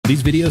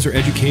These videos are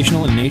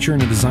educational in nature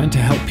and are designed to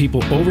help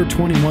people over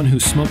 21 who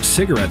smoke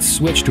cigarettes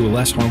switch to a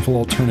less harmful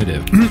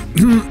alternative.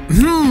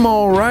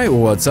 Alright,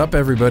 what's up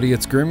everybody?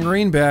 It's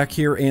GrimmGreen back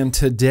here, and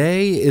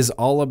today is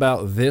all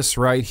about this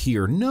right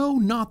here. No,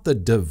 not the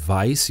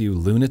device, you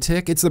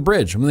lunatic. It's the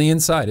bridge from the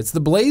inside. It's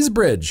the Blaze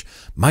bridge.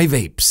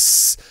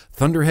 MikeVapes.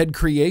 Thunderhead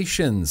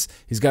Creations.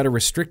 He's got a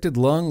restricted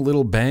lung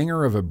little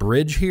banger of a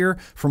bridge here.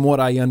 From what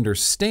I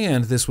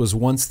understand, this was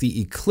once the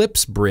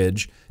Eclipse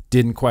bridge.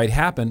 Didn't quite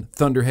happen.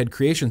 Thunderhead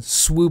Creations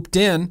swooped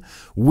in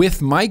with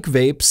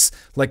MikeVapes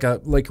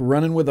like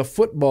running with a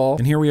football.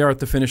 And here we are at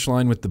the finish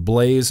line with the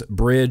Blaze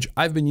bridge.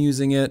 I've been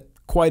using it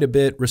quite a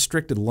bit.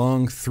 Restricted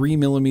lung,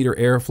 3mm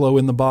airflow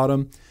in the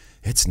bottom.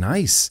 It's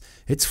nice.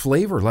 It's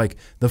flavor. Like,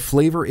 the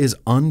flavor is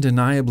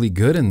undeniably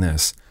good in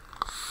this.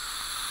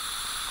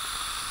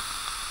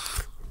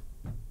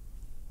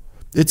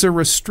 It's a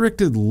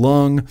restricted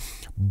lung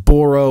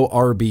BORO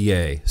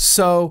RBA.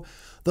 So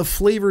the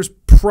flavor's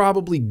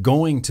probably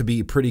going to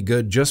be pretty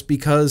good just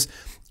because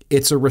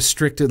it's a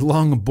restricted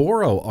lung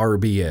BORO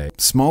RBA.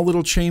 Small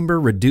little chamber,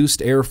 reduced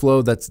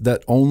airflow,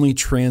 that only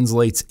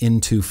translates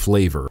into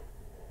flavor.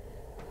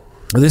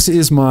 This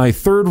is my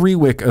third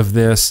rewick of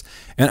this,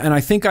 and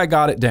I think I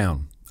got it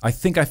down. I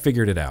think I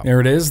figured it out.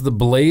 There it is, the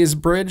Blaze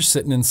bridge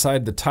sitting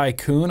inside the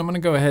Tycoon. I'm gonna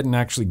go ahead and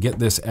actually get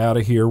this out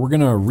of here. We're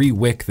gonna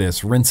rewick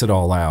this, rinse it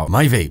all out.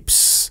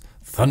 MikeVapes,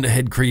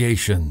 Thunderhead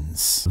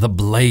Creations, the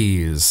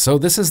Blaze. So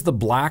this is the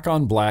black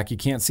on black. You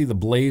can't see the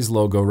Blaze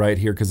logo right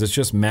here because it's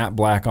just matte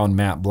black on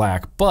matte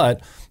black,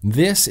 but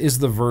this is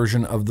the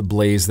version of the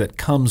Blaze that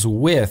comes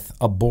with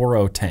a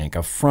BORO tank,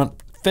 a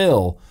front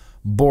fill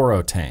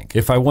BORO tank.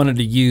 If I wanted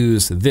to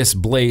use this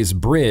Blaze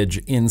bridge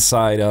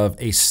inside of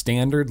a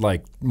standard,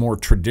 like more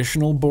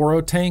traditional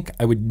BORO tank,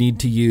 I would need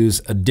to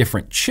use a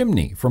different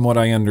chimney. From what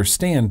I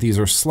understand, these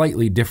are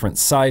slightly different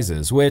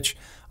sizes, which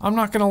I'm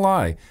not gonna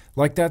lie,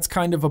 like that's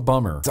kind of a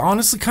bummer. It's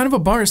honestly kind of a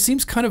bummer. It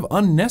seems kind of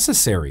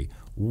unnecessary.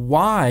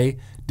 Why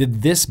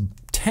did this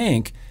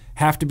tank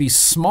have to be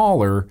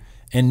smaller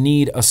and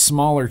need a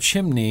smaller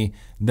chimney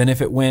than if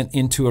it went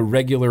into a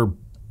regular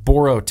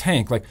BORO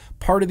tank? Like,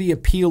 part of the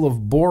appeal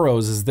of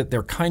BOROs is that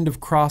they're kind of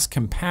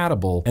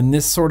cross-compatible, and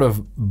this sort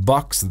of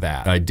bucks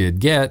that. I did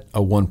get a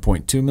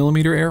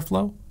 1.2mm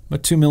airflow, a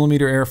 2mm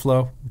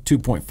airflow,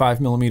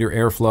 2.5mm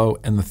airflow,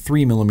 and the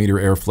 3mm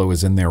airflow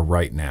is in there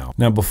right now.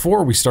 Now,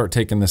 before we start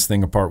taking this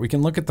thing apart, we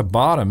can look at the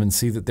bottom and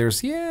see that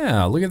there's,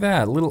 yeah, look at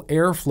that, little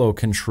airflow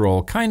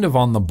control kind of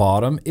on the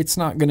bottom. It's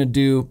not gonna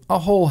do a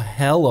whole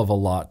hell of a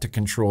lot to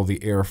control the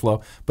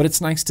airflow, but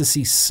it's nice to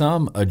see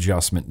some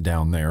adjustment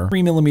down there.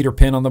 3mm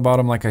pin on the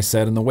bottom, like I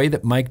said, and the way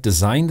that Mike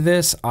designed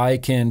this, I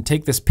can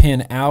take this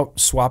pin out,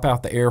 swap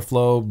out the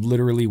airflow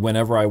literally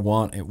whenever I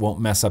want. It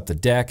won't mess up the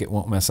deck, it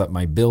won't mess up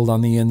my build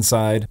on the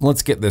inside.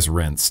 Let's get this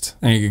rinsed.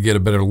 And you can get a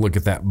better look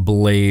at that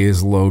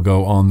Blaze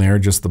logo on there,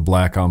 just the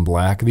black on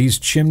black. These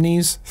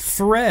chimneys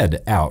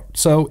thread out.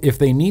 So if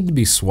they need to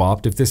be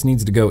swapped, if this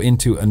needs to go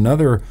into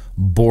another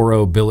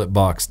BORO billet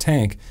box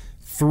tank,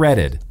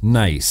 threaded,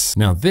 nice.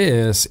 Now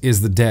this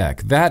is the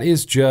deck. That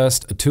is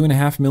just a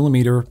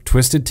 2.5mm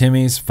Twisted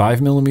Timmy's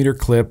 5mm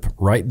clip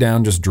right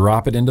down, just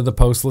drop it into the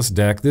postless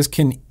deck. This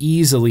can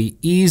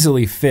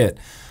easily fit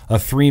a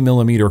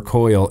 3mm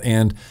coil,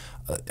 and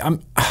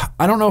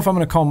I don't know if I'm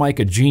gonna call Mike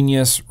a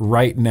genius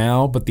right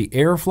now, but the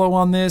airflow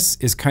on this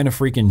is kind of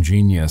freaking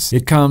genius.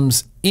 It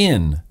comes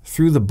in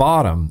through the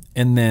bottom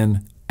and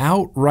then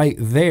out right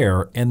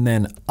there and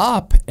then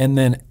up and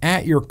then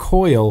at your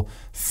coil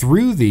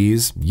through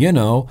these, you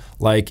know,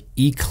 like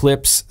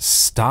Eclipse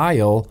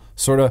style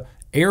sort of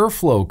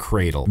airflow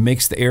cradle.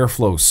 Makes the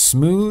airflow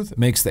smooth,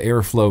 makes the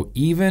airflow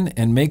even,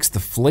 and makes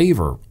the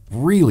flavor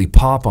really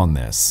pop on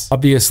this.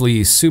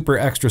 Obviously,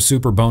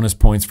 super bonus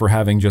points for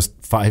having just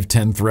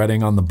 510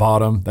 threading on the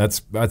bottom.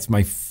 That's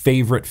my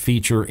favorite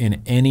feature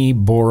in any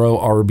BORO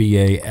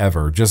RBA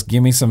ever. Just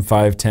give me some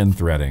 510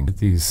 threading.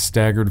 These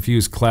staggered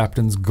fuse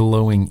Claptons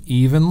glowing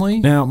evenly.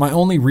 Now, my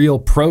only real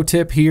pro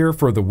tip here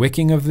for the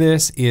wicking of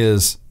this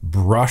is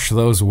brush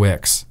those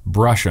wicks.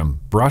 Brush them.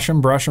 Brush them,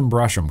 brush them,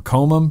 brush them.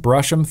 Comb them,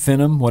 brush them, thin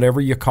them,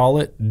 whatever you call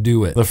it,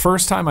 do it. The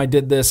first time I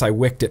did this, I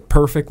wicked it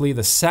perfectly.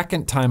 The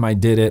second time I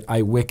did it,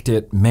 I wicked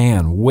it,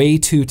 man, way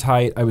too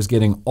tight. I was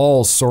getting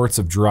all sorts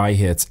of dry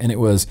hits, and it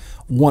was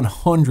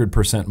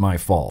 100% my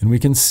fault. And we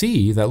can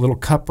see that little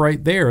cup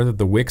right there that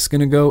the wick's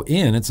gonna go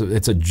in. It's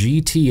a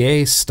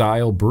GTA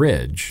style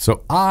bridge.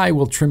 So I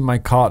will trim my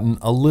cotton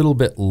a little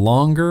bit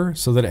longer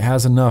so that it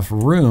has enough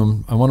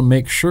room. I wanna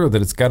make sure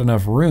that it's got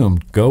enough room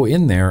to go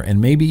in there and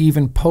maybe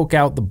even poke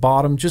out the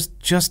bottom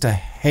just a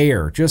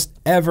hair, just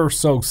ever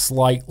so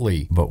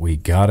slightly. But we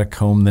gotta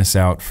comb this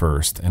out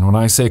first. And when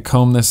I say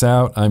comb this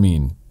out, I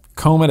mean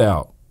comb it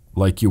out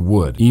like you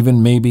would,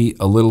 even maybe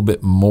a little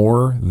bit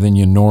more than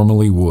you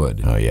normally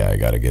would. Oh yeah, I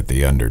gotta get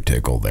the under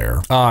tickle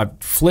there.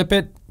 Flip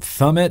it,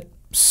 thumb it,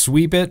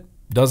 sweep it,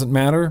 doesn't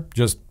matter.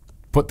 Just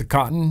Put the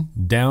cotton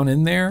down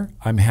in there.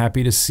 I'm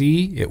happy to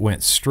see it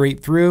went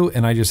straight through,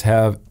 and I just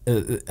have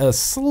a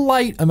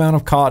slight amount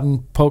of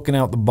cotton poking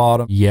out the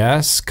bottom.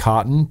 Yes,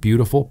 cotton,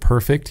 beautiful,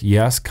 perfect.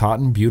 Yes,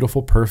 cotton,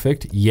 beautiful,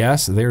 perfect.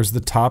 Yes, there's the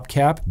top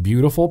cap,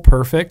 beautiful,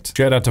 perfect.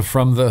 Shout out to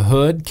From the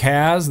Hood,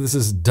 Kaz. This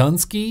is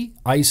Dunsky,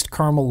 iced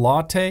caramel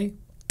latte.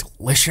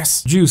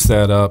 Delicious. Juice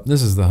that up.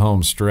 This is the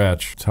home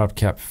stretch. Top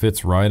cap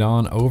fits right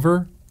on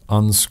over.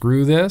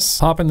 Unscrew this,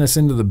 popping this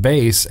into the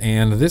base,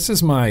 and this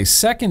is my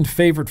second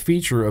favorite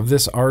feature of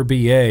this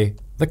RBA,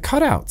 the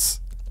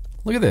cutouts.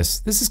 Look at this.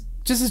 This is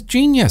just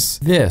genius.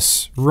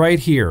 This right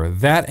here,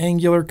 that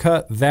angular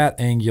cut,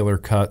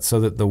 so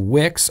that the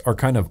wicks are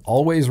kind of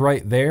always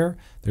right there.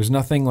 There's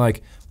nothing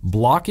like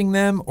blocking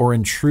them or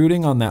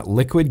intruding on that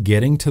liquid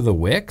getting to the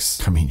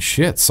wicks. I mean,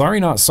 shit, sorry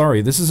not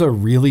sorry. This is a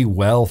really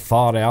well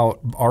thought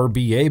out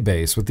RBA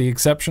base, with the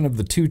exception of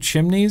the two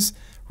chimneys.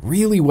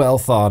 Really well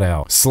thought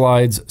out.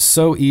 Slides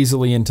so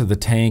easily into the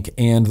tank,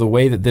 and the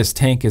way that this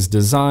tank is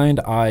designed,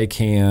 I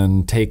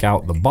can take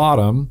out the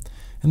bottom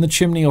and the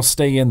chimney will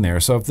stay in there.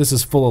 So if this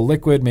is full of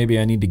liquid, maybe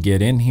I need to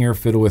get in here,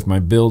 fiddle with my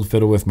build,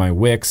 fiddle with my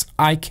wicks,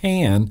 I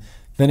can.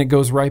 Then it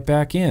goes right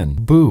back in.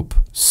 Boop.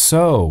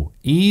 So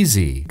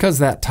easy. Because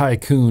that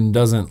tycoon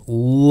doesn't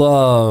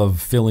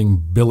love filling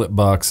billet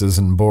boxes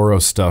and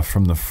BORO stuff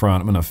from the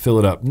front, I'm gonna fill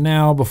it up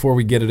now before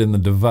we get it in the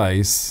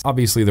device.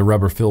 Obviously the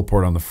rubber fill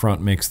port on the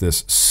front makes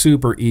this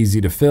super easy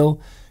to fill.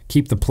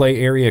 Keep the play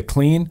area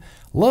clean.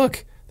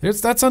 Look,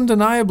 that's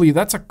undeniably,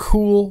 that's a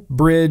cool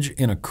bridge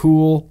in a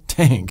cool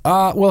tank.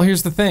 Well,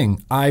 here's the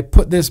thing. I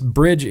put this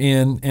bridge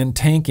in and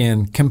tank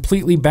in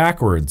completely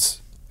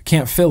backwards.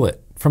 Can't fill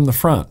it from the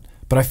front.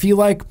 But I feel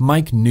like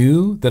Mike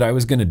knew that I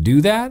was gonna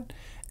do that,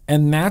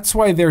 and that's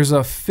why there's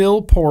a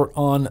fill port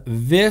on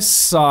this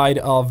side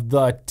of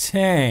the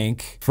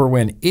tank for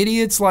when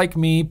idiots like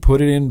me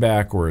put it in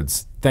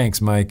backwards.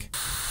 Thanks, Mike.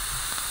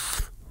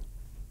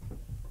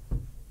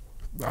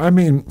 I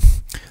mean,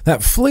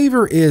 that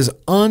flavor is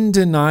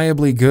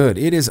undeniably good.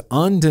 It is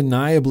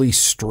undeniably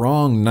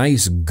strong,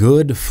 nice,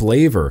 good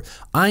flavor.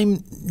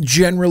 I'm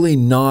generally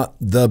not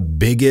the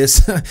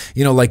biggest,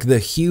 like the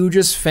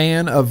hugest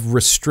fan of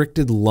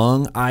restricted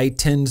lung. I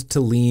tend to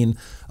lean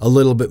a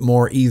little bit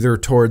more either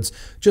towards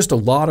just a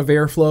lot of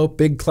airflow,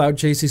 big cloud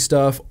chasey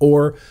stuff,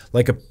 or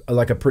like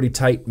a pretty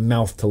tight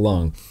mouth to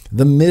lung.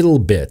 The middle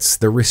bits,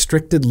 the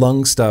restricted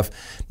lung stuff,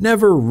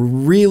 never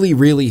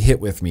really hit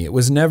with me. It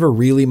was never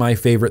really my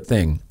favorite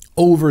thing.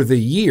 Over the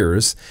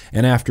years,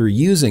 and after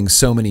using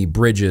so many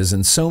bridges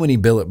and so many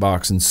billet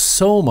box and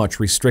so much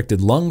restricted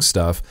lung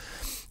stuff,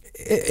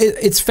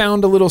 it's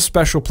found a little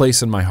special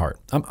place in my heart.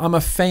 I'm a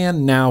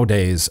fan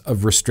nowadays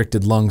of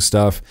restricted lung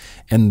stuff,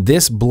 and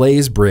this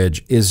Blaze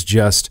bridge is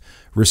just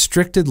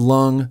restricted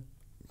lung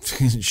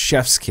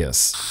chef's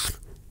kiss.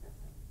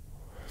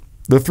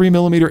 The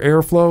 3mm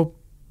airflow,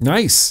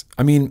 nice.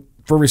 I mean,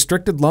 for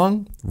restricted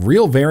lung,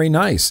 very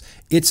nice.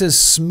 It's as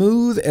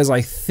smooth as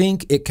I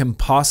think it can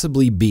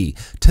possibly be.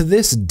 To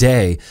this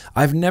day,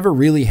 I've never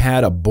really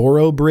had a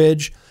BORO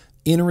bridge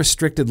in a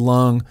restricted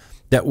lung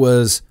that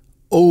was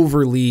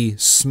overly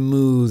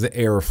smooth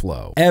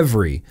airflow.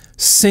 Every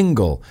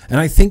single, and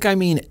I think I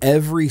mean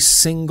every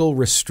single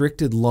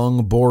restricted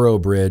lung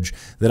BORO bridge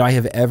that I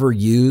have ever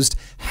used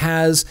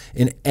has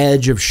an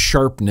edge of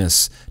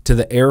sharpness to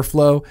the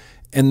airflow.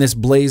 And this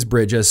Blaze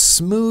bridge, as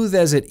smooth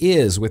as it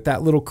is, with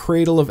that little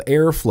cradle of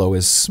airflow,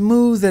 as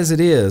smooth as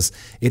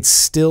it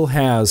still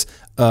has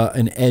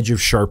an edge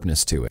of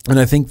sharpness to it. And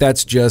I think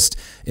that's just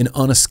an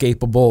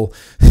unescapable,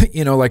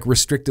 like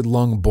restricted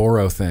lung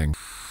BORO thing.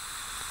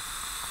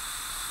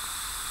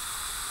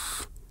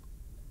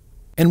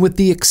 And with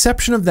the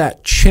exception of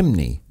that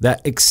chimney, that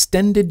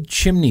extended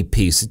chimney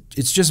piece,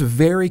 it's just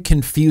very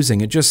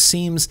confusing. It just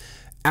seems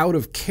out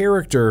of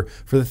character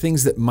for the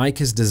things that Mike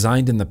has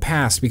designed in the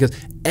past, because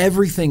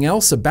everything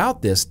else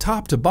about this,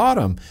 top to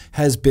bottom,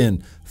 has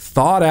been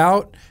thought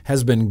out,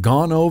 has been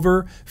gone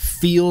over,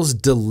 feels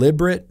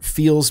deliberate,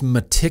 feels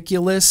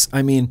meticulous.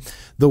 I mean,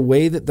 the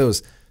way that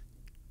those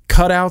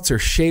cutouts are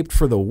shaped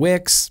for the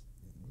wicks,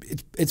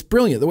 it's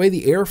brilliant. The way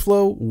the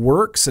airflow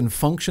works and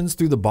functions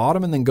through the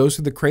bottom and then goes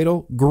through the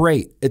cradle,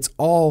 great. It's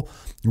all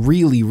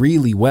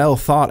really well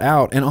thought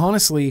out. And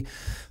honestly,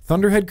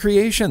 Thunderhead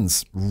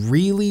Creations,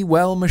 really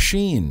well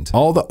machined.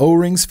 All the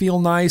O-rings feel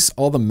nice,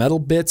 all the metal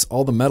bits,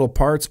 all the metal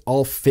parts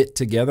all fit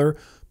together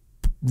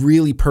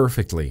really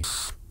perfectly.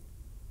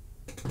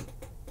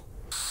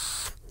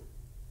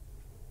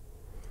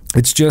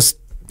 It's just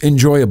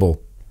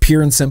enjoyable.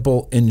 Pure and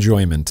simple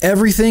enjoyment.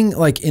 Everything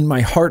like in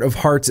my heart of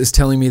hearts is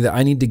telling me that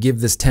I need to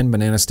give this 10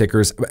 banana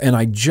stickers, and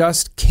I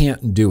just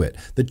can't do it.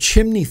 The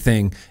chimney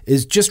thing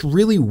is just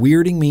really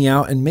weirding me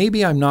out, and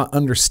maybe I'm not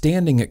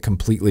understanding it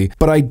completely,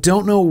 but I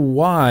don't know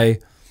why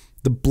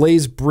the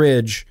Blaze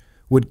bridge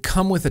would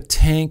come with a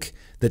tank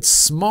that's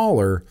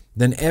smaller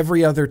than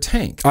every other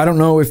tank. I don't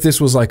know if this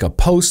was like a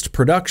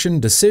post-production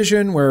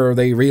decision where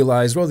they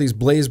realized, well, these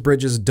Blaze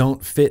bridges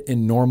don't fit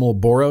in normal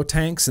BORO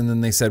tanks, and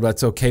then they said, well,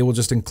 that's okay, we'll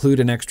just include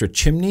an extra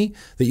chimney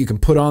that you can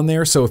put on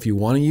there, so if you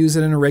want to use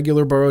it in a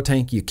regular BORO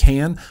tank, you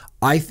can.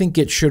 I think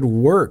it should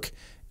work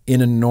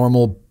in a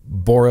normal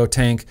BORO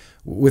tank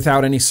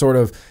without any sort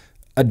of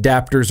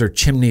adapters or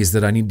chimneys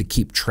that I need to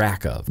keep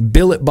track of.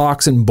 Billet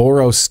box and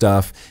BORO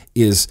stuff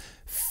is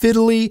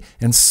fiddly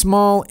and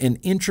small and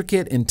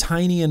intricate and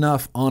tiny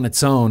enough on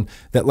its own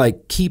that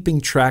like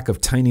keeping track of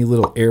tiny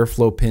little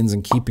airflow pins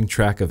and keeping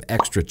track of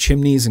extra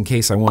chimneys in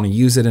case I want to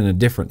use it in a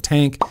different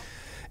tank,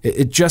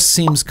 it just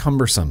seems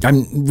cumbersome.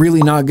 I'm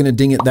really not going to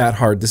ding it that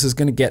hard. This is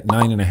going to get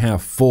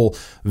 9.5 full,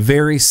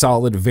 very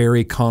solid,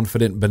 very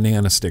confident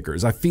banana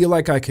stickers. I feel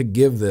like I could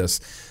give this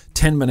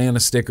 10 banana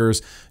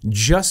stickers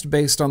just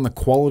based on the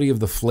quality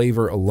of the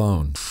flavor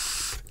alone.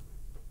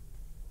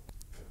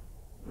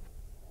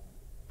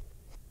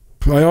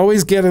 I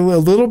always get a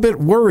little bit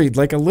worried,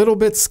 like a little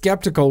bit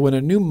skeptical when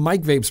a new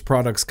MikeVapes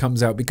products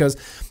comes out because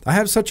I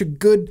have such a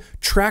good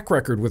track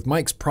record with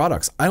Mike's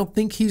products. I don't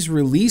think he's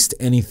released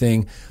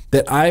anything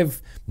that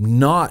I've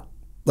not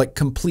like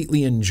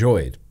completely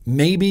enjoyed.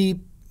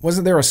 Maybe,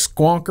 wasn't there a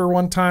squonker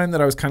one time that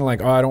I was kind of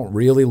like, oh, I don't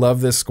really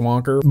love this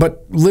squonker?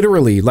 But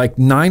literally like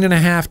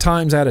 9.5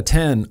 times out of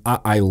 10,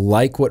 I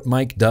like what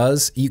Mike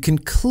does. You can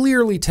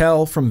clearly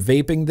tell from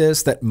vaping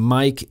this that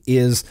Mike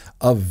is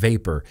a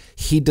vapor.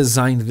 He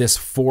designed this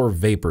for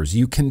vapors.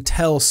 You can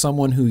tell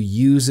someone who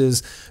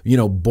uses, you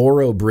know,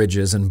 BORO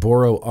bridges and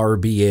BORO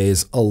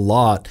RBAs a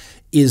lot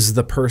is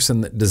the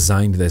person that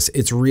designed this.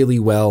 It's really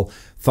well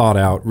thought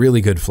out,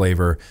 really good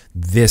flavor.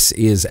 This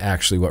is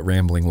actually what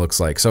Rambling looks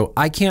like. So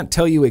I can't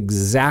tell you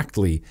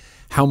exactly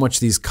how much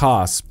these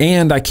cost,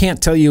 and I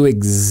can't tell you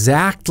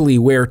exactly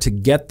where to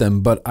get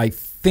them, but I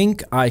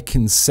think I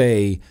can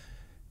say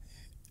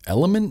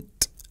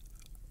Element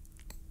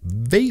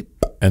Vape,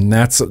 and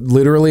that's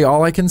literally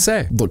all I can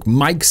say. Look,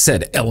 Mike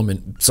said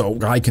Element, so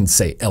I can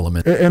say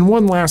Element. And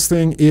one last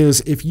thing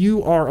is, if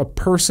you are a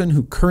person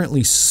who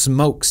currently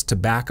smokes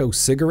tobacco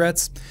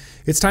cigarettes,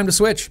 it's time to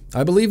switch.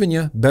 I believe in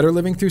you. Better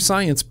living through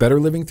science, better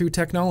living through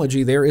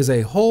technology. There is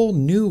a whole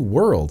new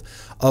world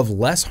of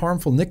less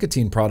harmful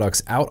nicotine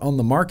products out on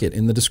the market.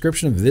 In the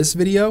description of this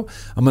video,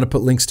 I'm going to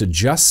put links to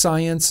Just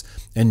Science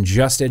and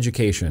Just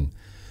Education.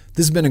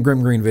 This has been a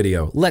GrimmGreen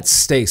video. Let's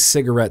stay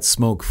cigarette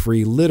smoke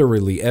free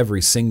literally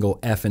every single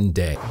effing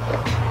day.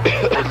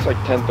 It's like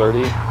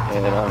 10:30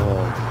 and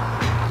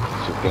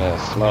I'm just gonna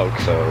smoke,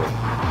 so.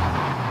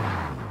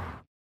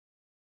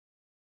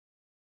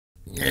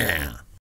 Yeah.